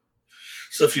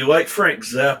 So if you like Frank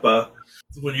Zappa,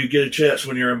 when you get a chance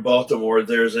when you're in Baltimore,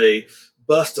 there's a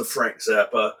bust of Frank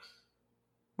Zappa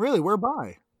Really,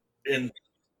 whereby? in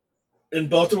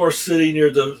Baltimore City near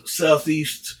the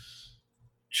southeast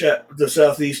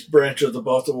branch of the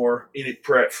Baltimore Enoch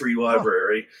Pratt Free Huh,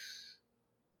 Library,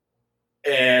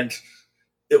 and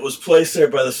it was placed there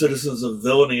by the citizens of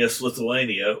Vilnius,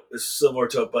 Lithuania. It's similar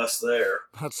to a bust there,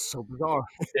 that's so bizarre.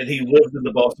 and he lived in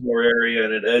the Baltimore area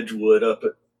and in Edgewood,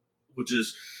 which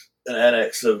is an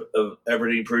annex of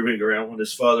Aberdeen Proving Ground, when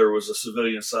his father was a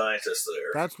civilian scientist there.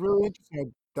 That's really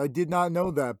interesting. I did not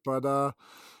know that, but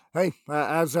hey,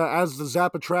 as the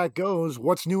Zappa track goes,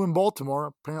 what's new in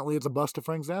Baltimore? Apparently, it's a bust of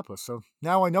Frank Zappa. So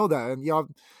now I know that, and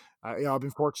I've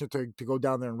been fortunate to go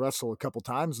down there and wrestle a couple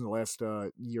times in the last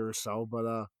year or so.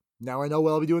 But now I know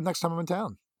what I'll be doing next time I'm in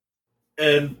town.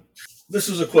 And this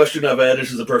is a question I've added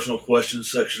to the personal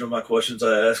questions section of my questions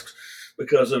I asked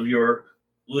because of your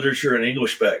literature and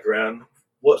English background.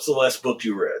 What's the last book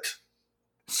you read?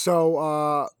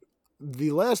 So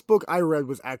the last book I read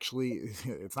was actually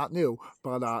it's not new,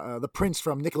 but The Prince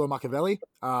from Niccolo Machiavelli.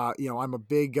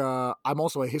 I'm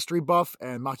also a history buff,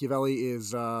 and Machiavelli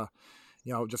is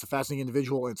just a fascinating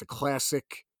individual, and it's a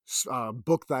classic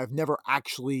book that I've never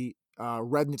actually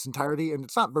read in its entirety, and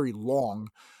it's not very long.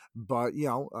 But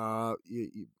you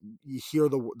hear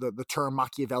the term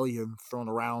Machiavellian thrown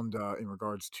around in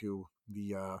regards to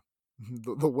the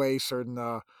way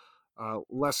certain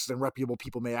less than reputable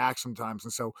people may act sometimes.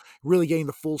 And so, really getting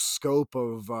the full scope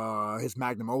of his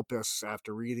magnum opus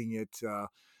after reading it,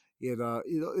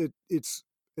 it's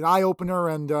an eye opener.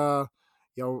 And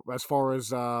as far as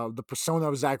the persona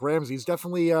of Zakk Ramses,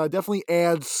 definitely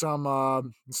adds some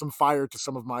fire to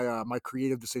some of my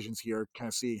creative decisions here. Kind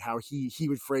of seeing how he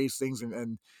would phrase things,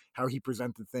 and how he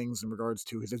presented things in regards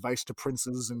to his advice to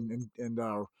princes and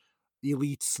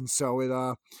elites. And so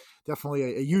it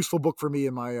definitely a useful book for me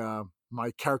in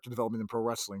my character development in pro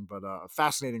wrestling, but a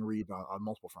fascinating read on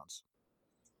multiple fronts.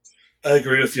 I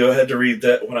agree with you. I had to read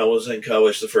that when I was in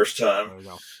college the first time There we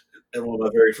go. in one of my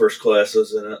very first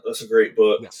classes, and that's a great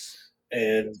book. Yes.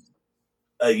 And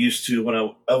I used to, when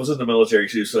I was in the military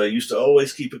too, so I used to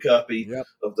always keep a copy Yep.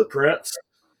 of The Prince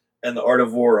and The Art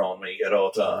of War on me at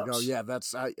all There we go. times.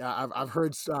 Yeah, I've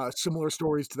heard similar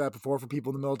stories to that before from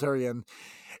people in the military, and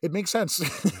it makes sense.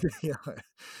 Yeah,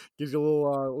 gives you a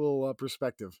little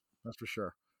perspective. That's for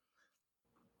sure.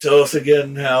 Tell us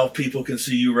again how people can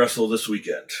see you wrestle this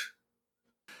weekend.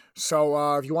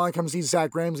 So if you want to come see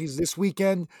Zakk Ramses this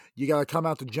weekend, you got to come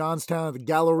out to Johnstown at the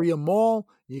Galleria Mall.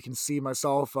 You can see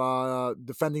myself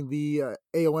defending the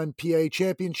AONPA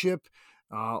Championship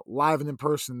live and in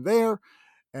person there.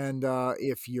 And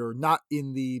if you're not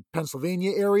in the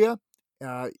Pennsylvania area,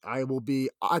 I will be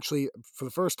actually, for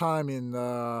the first time in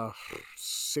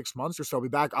 6 months or so, I'll be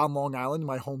back on Long Island,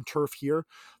 my home turf here,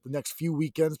 the next few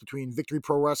weekends between Victory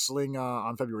Pro Wrestling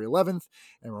on February 11th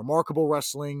and Remarkable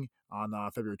Wrestling on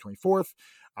February 24th.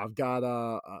 I've got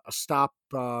a stop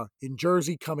in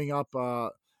Jersey coming up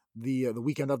the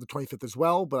weekend of the 25th as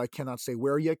well, but I cannot say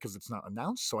where yet because it's not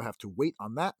announced, so I have to wait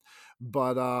on that.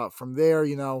 But from there,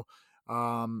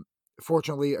 um,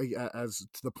 fortunately, as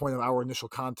to the point of our initial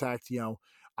contact,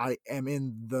 I am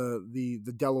in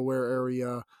the Delaware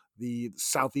area, the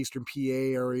southeastern PA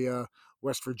area,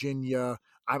 West Virginia.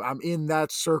 I'm in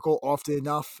that circle often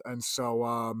enough, and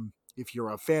so if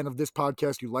you're a fan of this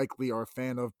podcast, you likely are a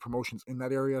fan of promotions in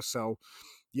that area. So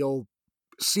you'll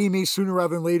see me sooner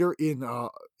rather than later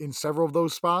in several of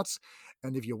those spots.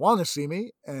 And if you want to see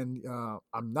me, and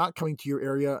I'm not coming to your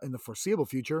area in the foreseeable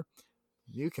future,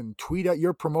 you can tweet at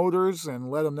your promoters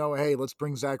and let them know, hey, let's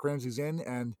bring Zakk Ramses in.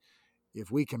 And if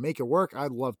we can make it work,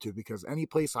 I'd love to, because any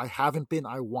place I haven't been,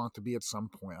 I want to be at some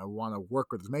point. I want to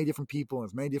work with as many different people in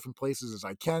as many different places as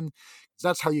I can.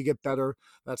 That's how you get better.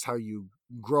 That's how you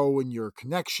grow in your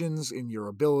connections, in your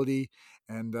ability.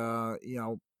 And,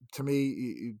 to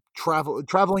me,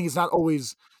 traveling is not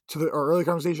always, to our early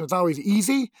conversation, it's not always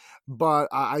easy, but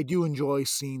I do enjoy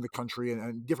seeing the country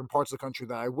and different parts of the country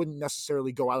that I wouldn't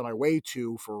necessarily go out of my way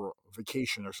to for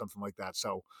vacation or something like that.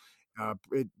 So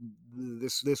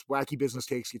this wacky business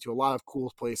takes you to a lot of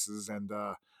cool places, and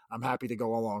I'm happy to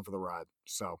go along for the ride.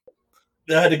 So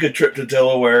I had a good trip to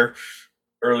Delaware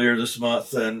earlier this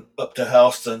month and up to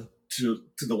Houston to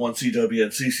the 1CW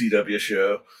and CCW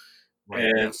show. right,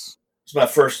 And yes. it's my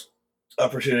first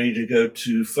opportunity to go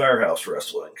to Firehouse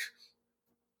Wrestling.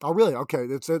 Oh, really? Okay,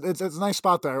 it's a nice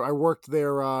spot there. I worked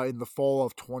there in the fall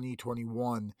of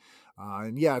 2021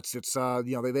 And yeah, it's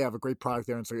they have a great product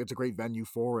there, and so it's a great venue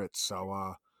for it.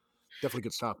 So definitely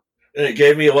good stuff. And it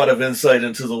gave me a lot of insight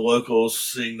into the locals,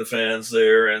 seeing the fans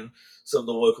there and some of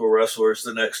the local wrestlers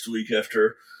the next week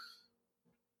after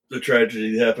the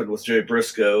tragedy that happened with Jay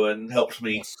Briscoe, and helped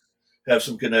me Yes. have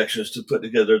some connections to put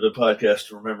together the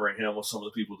podcast, remembering him with some of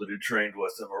the people that had trained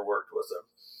with him or worked with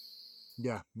him.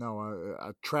 Yeah, no,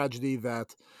 a tragedy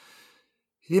that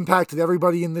impacted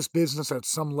everybody in this business at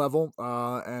some level,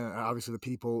 and obviously the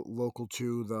people local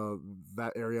to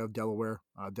that area of Delaware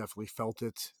definitely felt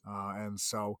it, and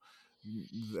so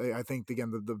I think again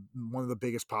the one of the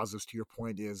biggest positives to your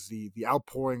point is the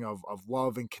outpouring of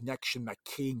love and connection that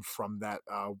came from that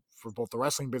for both the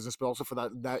wrestling business but also for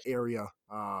that area.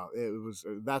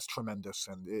 That's tremendous,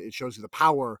 and it shows you the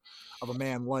power of a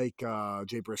man like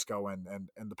Jay Briscoe and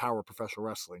the power of professional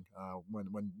wrestling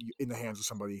when you, in the hands of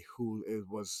somebody who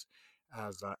was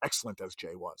as excellent as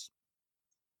Jay was.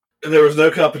 And there was no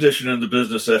competition in the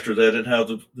business after that, and how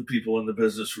the people in the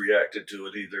business reacted to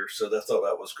it either. So I thought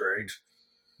that was great.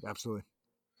 Absolutely.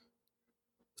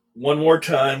 One more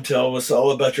time, tell us all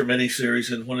about your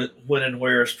miniseries and when and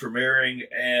where it's premiering,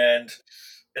 and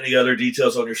any other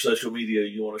details on your social media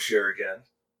you want to share again.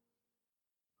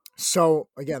 So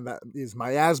again, that is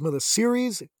Miasma, the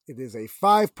series. It is a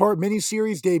 5-part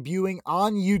miniseries debuting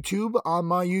on YouTube, on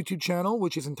my YouTube channel,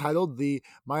 which is entitled The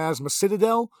Miasma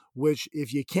Citadel, which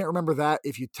if you can't remember that,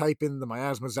 if you type in the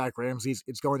Miasma Zakk Ramses,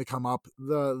 it's going to come up.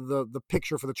 The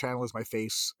picture for the channel is my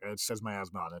face. It says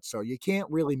Miasma on it. So you can't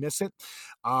really miss it.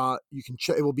 You can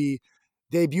check. It will be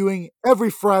debuting every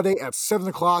Friday at 7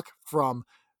 o'clock from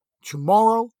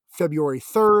tomorrow, February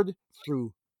 3rd,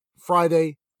 through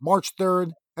Friday, March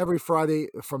 3rd. Every Friday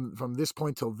from this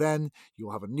point till then,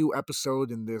 you'll have a new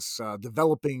episode in this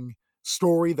developing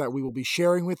story that we will be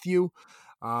sharing with you.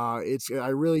 I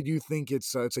really do think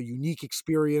it's a unique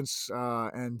experience,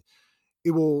 and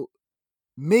it will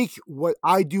make what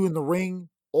I do in the ring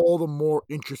all the more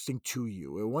interesting to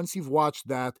you. And once you've watched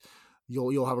that,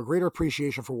 you'll have a greater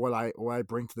appreciation for what I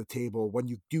bring to the table when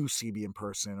you do see me in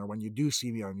person, or when you do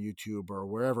see me on YouTube, or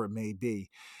wherever it may be.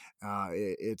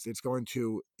 It's going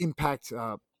to impact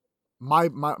my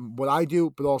what I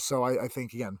do, but also I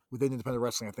think again within independent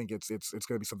wrestling, I think it's going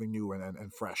to be something new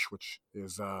and fresh, which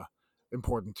is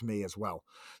important to me as well.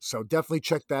 So definitely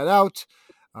check that out.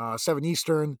 7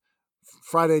 Eastern,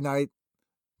 Friday night.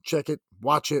 Check it,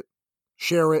 watch it,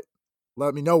 share it.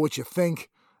 Let me know what you think,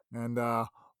 and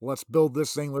let's build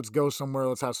this thing. Let's go somewhere.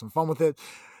 Let's have some fun with it.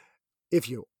 If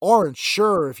you aren't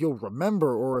sure if you'll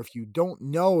remember, or if you don't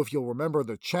know if you'll remember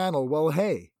the channel, well,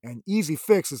 hey, an easy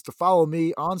fix is to follow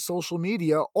me on social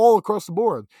media all across the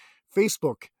board.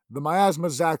 Facebook, the Miasma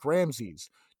Zakk Ramses.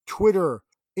 Twitter,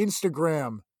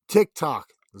 Instagram, TikTok,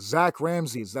 Zakk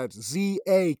Ramses. That's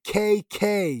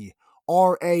ZAKKRAMSES.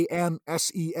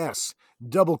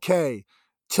 Double K.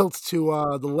 Tilt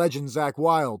to the legend Zakk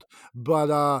Wylde.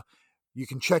 But you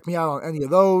can check me out on any of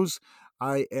those.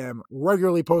 I am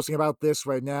regularly posting about this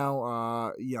right now.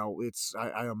 I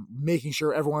am making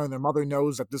sure everyone and their mother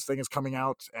knows that this thing is coming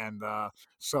out, and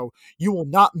so you will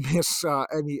not miss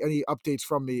any updates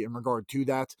from me in regard to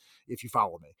that if you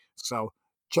follow me. So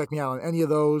check me out on any of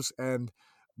those. And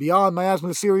beyond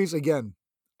Miasma series, again,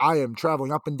 I am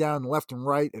traveling up and down, left and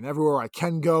right, and everywhere I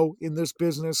can go in this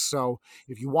business. So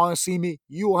if you want to see me,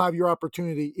 you will have your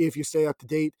opportunity if you stay up to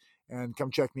date. And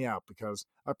come check me out, because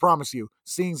I promise you,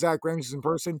 seeing Zakk Ramses in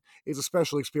person is a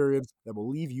special experience that will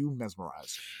leave you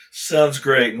mesmerized. Sounds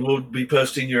great. And we'll be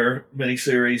posting your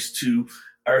miniseries to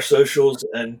our socials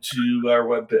and to our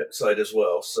website as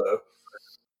well. So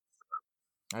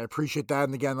I appreciate that.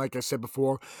 And again, like I said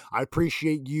before, I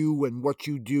appreciate you and what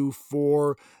you do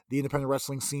for the independent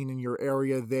wrestling scene in your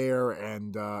area there.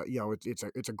 And, it's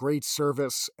a great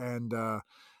service. And,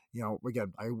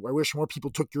 again, I wish more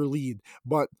people took your lead,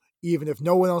 but even if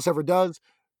no one else ever does,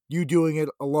 you doing it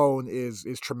alone is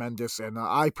tremendous, and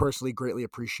I personally greatly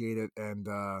appreciate it. And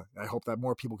I hope that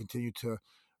more people continue to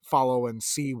follow and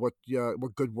see what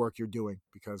good work you're doing,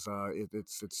 because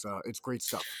it's great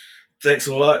stuff. Thanks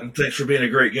a lot, and thanks for being a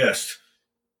great guest.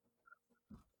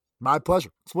 My pleasure.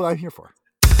 It's what I'm here for.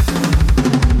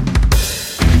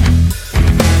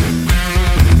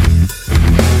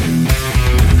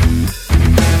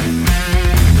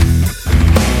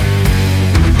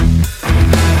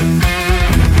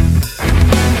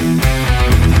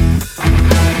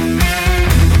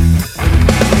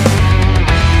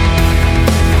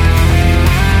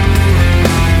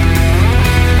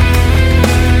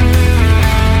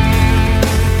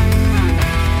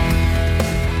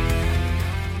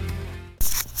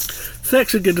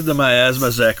 Thanks again to the Miasma,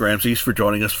 Zakk Ramses, for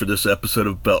joining us for this episode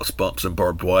of Belts, Bumps, and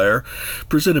Barbed Wire,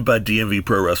 presented by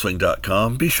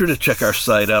DMVProWrestling.com. Be sure to check our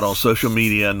site out on social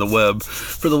media and the web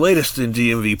for the latest in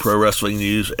DMV Pro Wrestling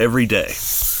news every day.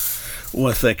 I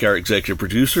want to thank our executive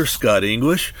producer, Scott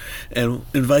English, and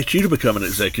invite you to become an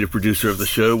executive producer of the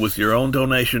show with your own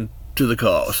donation to the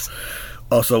cause.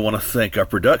 Also, I want to thank our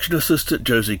production assistant,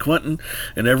 Josie Quinton,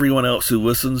 and everyone else who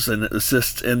listens and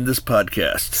assists in this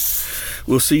podcast.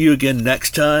 We'll see you again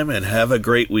next time, and have a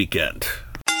great weekend.